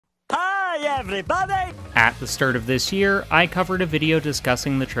Hi everybody! At the start of this year, I covered a video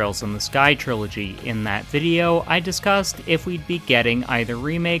discussing the Trails in the Sky trilogy. In that video, I discussed if we'd be getting either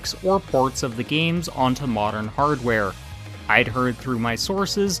remakes or ports of the games onto modern hardware. I'd heard through my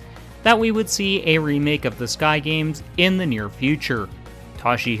sources that we would see a remake of the Sky games in the near future.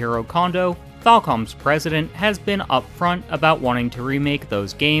 Toshihiro Kondo, Falcom's president, has been upfront about wanting to remake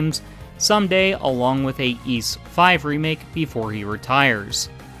those games someday along with a Ys 5 remake before he retires.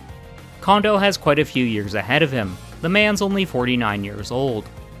 Kondo has quite a few years ahead of him. The man's only 49 years old.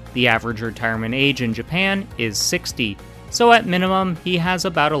 The average retirement age in Japan is 60, so at minimum he has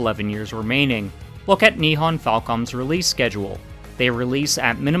about 11 years remaining. Look at Nihon Falcom's release schedule. They release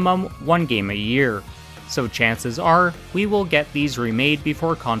at minimum one game a year, so chances are we will get these remade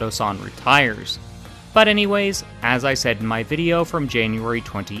before Kondo-san retires. But anyways, as I said in my video from January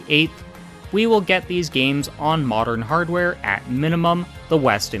 28th, we will get these games on modern hardware at minimum, the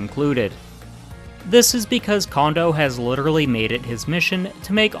West included. This is because Kondo has literally made it his mission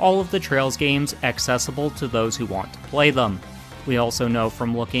to make all of the Trails games accessible to those who want to play them. We also know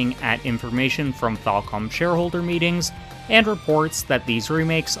from looking at information from Falcom shareholder meetings and reports that these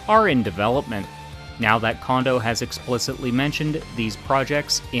remakes are in development. Now that Kondo has explicitly mentioned these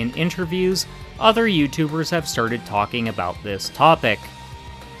projects in interviews, other YouTubers have started talking about this topic.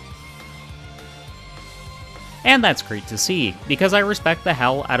 And that's great to see, because I respect the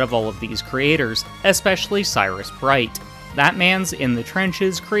hell out of all of these creators, especially Cyrus Bright. That man's in the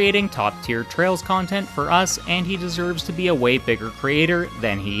trenches creating top-tier Trails content for us, and he deserves to be a way bigger creator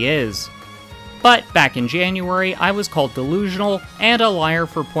than he is. But back in January, I was called delusional and a liar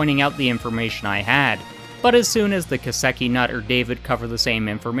for pointing out the information I had. But as soon as the Kaseki Nut or David cover the same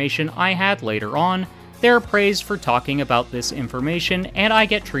information I had later on, they're praised for talking about this information, and I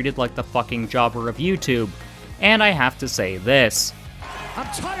get treated like the fucking jobber of YouTube. And I have to say this. I'm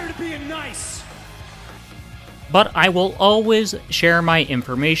tired of being nice! But I will always share my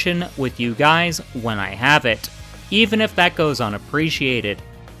information with you guys when I have it, even if that goes unappreciated.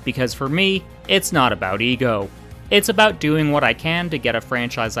 Because for me, it's not about ego. It's about doing what I can to get a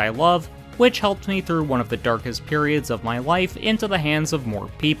franchise I love, which helped me through one of the darkest periods of my life into the hands of more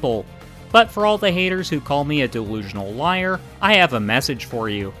people. But for all the haters who call me a delusional liar, I have a message for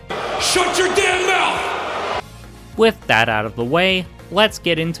you. Shut your damn mouth! With that out of the way, let's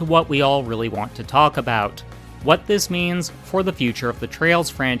get into what we all really want to talk about. What this means for the future of the Trails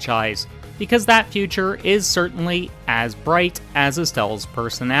franchise, because that future is certainly as bright as Estelle's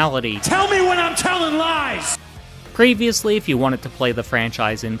personality. Tell me when I'm telling lies! Previously, if you wanted to play the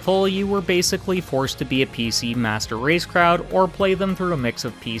franchise in full, you were basically forced to be a PC Master Race crowd or play them through a mix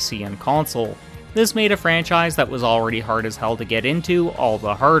of PC and console. This made a franchise that was already hard as hell to get into all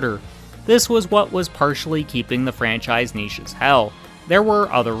the harder. This was what was partially keeping the franchise niche as hell. There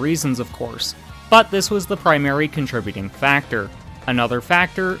were other reasons, of course, but this was the primary contributing factor. Another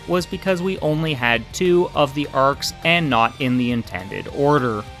factor was because we only had 2 of the arcs and not in the intended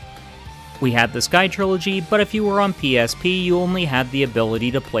order. We had the Sky trilogy, but if you were on PSP, you only had the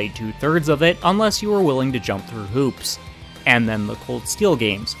ability to play 2/3 of it unless you were willing to jump through hoops. And then the Cold Steel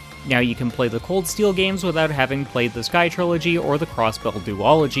games. Now you can play the Cold Steel games without having played the Sky trilogy or the Crossbell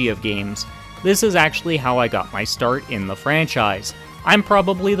duology of games. This is actually how I got my start in the franchise. I'm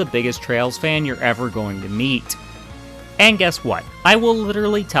probably the biggest Trails fan you're ever going to meet. And guess what? I will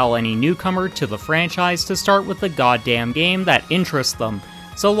literally tell any newcomer to the franchise to start with the goddamn game that interests them,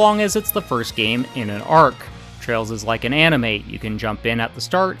 so long as it's the first game in an arc. Trails is like an anime, you can jump in at the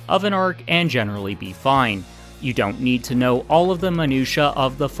start of an arc and generally be fine. You don't need to know all of the minutia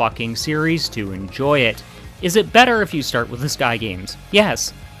of the fucking series to enjoy it. Is it better if you start with the Sky games?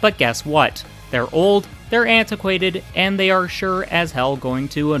 Yes, but guess what? They're old, they're antiquated, and they are sure as hell going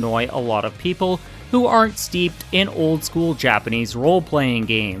to annoy a lot of people who aren't steeped in old school Japanese role-playing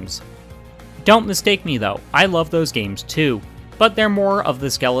games. Don't mistake me though, I love those games too, but they're more of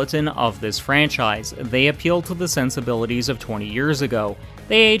the skeleton of this franchise. They appeal to the sensibilities of 20 years ago.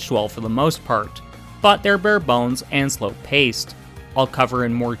 They aged well for the most part, but they're bare bones and slow-paced. I'll cover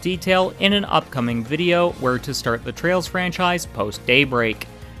in more detail in an upcoming video where to start the Trails franchise post-Daybreak.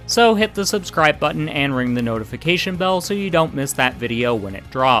 So hit the subscribe button and ring the notification bell so you don't miss that video when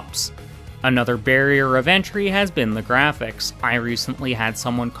it drops. Another barrier of entry has been the graphics. I recently had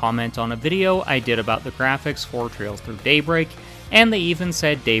someone comment on a video I did about the graphics for Trails Through Daybreak, and they even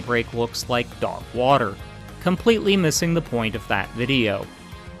said Daybreak looks like dog water, completely missing the point of that video.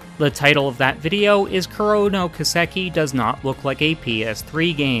 The title of that video is Kuro no Kaseki does not look like a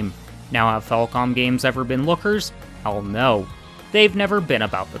PS3 game. Now have Falcom games ever been lookers? Hell no. They've never been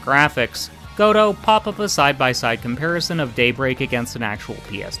about the graphics. go to pop up a side-by-side comparison of Daybreak against an actual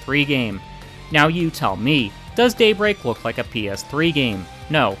PS3 game. Now you tell me, does Daybreak look like a PS3 game?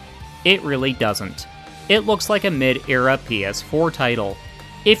 No, it really doesn't. It looks like a mid-era PS4 title.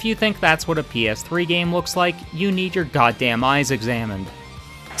 If you think that's what a PS3 game looks like, you need your goddamn eyes examined.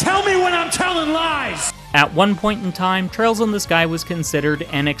 Tell me when I'm telling lies! At one point in time, Trails in the Sky was considered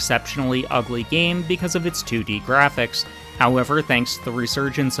an exceptionally ugly game because of its 2D graphics. However, thanks to the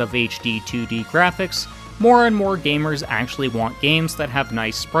resurgence of HD 2D graphics, more and more gamers actually want games that have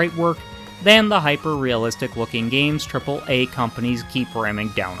nice sprite work than the hyper-realistic looking games AAA companies keep ramming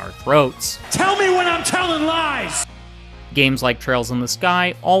down our throats. Tell me when I'm telling lies! Games like Trails in the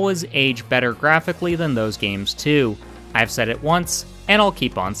Sky always age better graphically than those games too. I've said it once, and I'll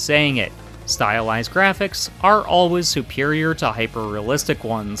keep on saying it. Stylized graphics are always superior to hyper-realistic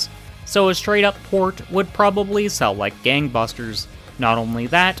ones, so a straight-up port would probably sell like gangbusters. Not only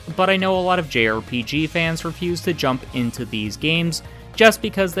that, but I know a lot of JRPG fans refuse to jump into these games just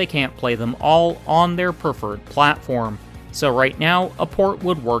because they can't play them all on their preferred platform. So right now, a port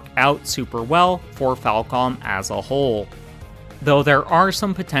would work out super well for Falcom as a whole. Though there are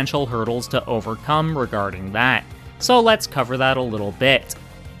some potential hurdles to overcome regarding that, so let's cover that a little bit.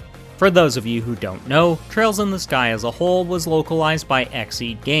 For those of you who don't know, Trails in the Sky as a whole was localized by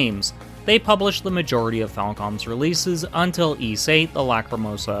Xseed Games. They published the majority of Falcom's releases until Ys 8, the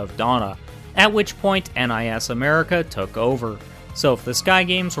Lacrimosa of Dana, at which point NIS America took over. So if the Sky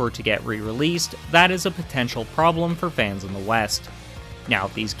games were to get re-released, that is a potential problem for fans in the West. Now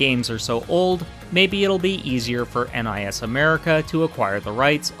if these games are so old, maybe it'll be easier for NIS America to acquire the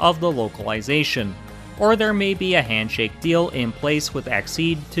rights of the localization, or there may be a handshake deal in place with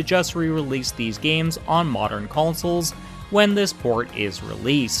Xseed to just re-release these games on modern consoles when this port is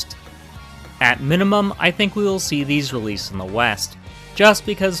released. At minimum, I think we will see these released in the West, just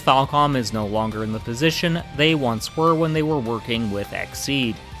because Falcom is no longer in the position they once were when they were working with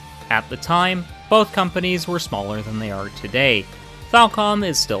Xseed. At the time, both companies were smaller than they are today. Falcom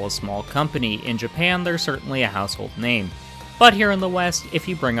is still a small company. In Japan, they're certainly a household name. But here in the West, if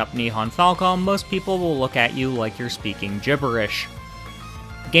you bring up Nihon Falcom, most people will look at you like you're speaking gibberish.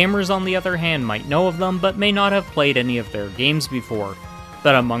 Gamers, on the other hand, might know of them, but may not have played any of their games before.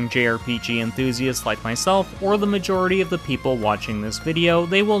 But among JRPG enthusiasts like myself, or the majority of the people watching this video,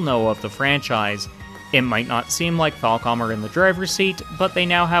 they will know of the franchise. It might not seem like Falcom are in the driver's seat, but they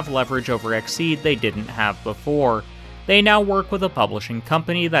now have leverage over Xseed they didn't have before. They now work with a publishing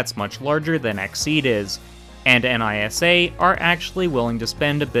company that's much larger than Xseed is, and NISA are actually willing to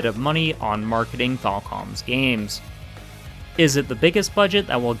spend a bit of money on marketing Falcom's games. Is it the biggest budget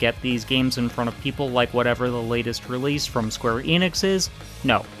that will get these games in front of people like whatever the latest release from Square Enix is?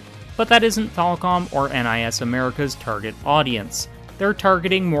 No. But that isn't Falcom or NIS America's target audience. They're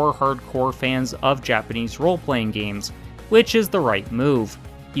targeting more hardcore fans of Japanese role-playing games, which is the right move.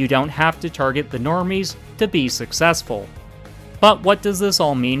 You don't have to target the normies to be successful. But what does this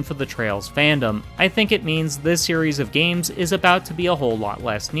all mean for the Trails fandom? I think it means this series of games is about to be a whole lot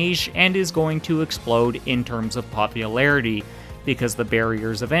less niche and is going to explode in terms of popularity, because the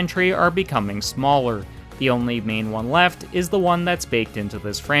barriers of entry are becoming smaller. The only main one left is the one that's baked into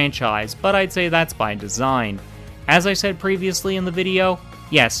this franchise, but I'd say that's by design. As I said previously in the video,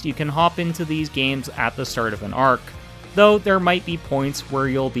 yes, you can hop into these games at the start of an arc, though there might be points where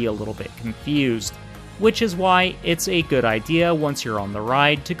you'll be a little bit confused, which is why it's a good idea once you're on the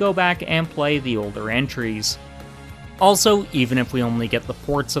ride to go back and play the older entries. Also, even if we only get the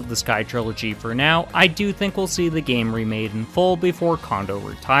ports of the Sky Trilogy for now, I do think we'll see the game remade in full before Kondo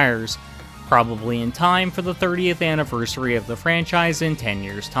retires, probably in time for the 30th anniversary of the franchise in 10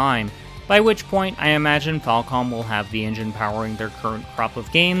 years' time, by which point I imagine Falcom will have the engine powering their current crop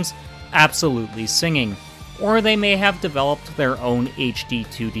of games absolutely singing, or they may have developed their own HD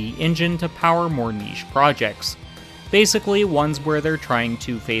 2D engine to power more niche projects. Basically ones where they're trying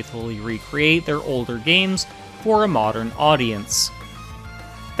to faithfully recreate their older games for a modern audience.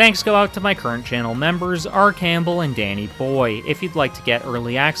 Thanks go out to my current channel members, R. Campbell and Danny Boy. If you'd like to get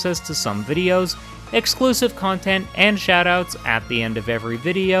early access to some videos, exclusive content, and shoutouts at the end of every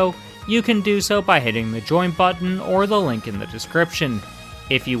video, you can do so by hitting the join button or the link in the description.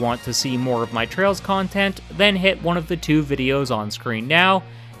 If you want to see more of my Trails content, then hit one of the two videos on screen now,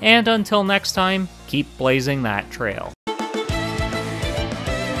 and until next time, keep blazing that trail.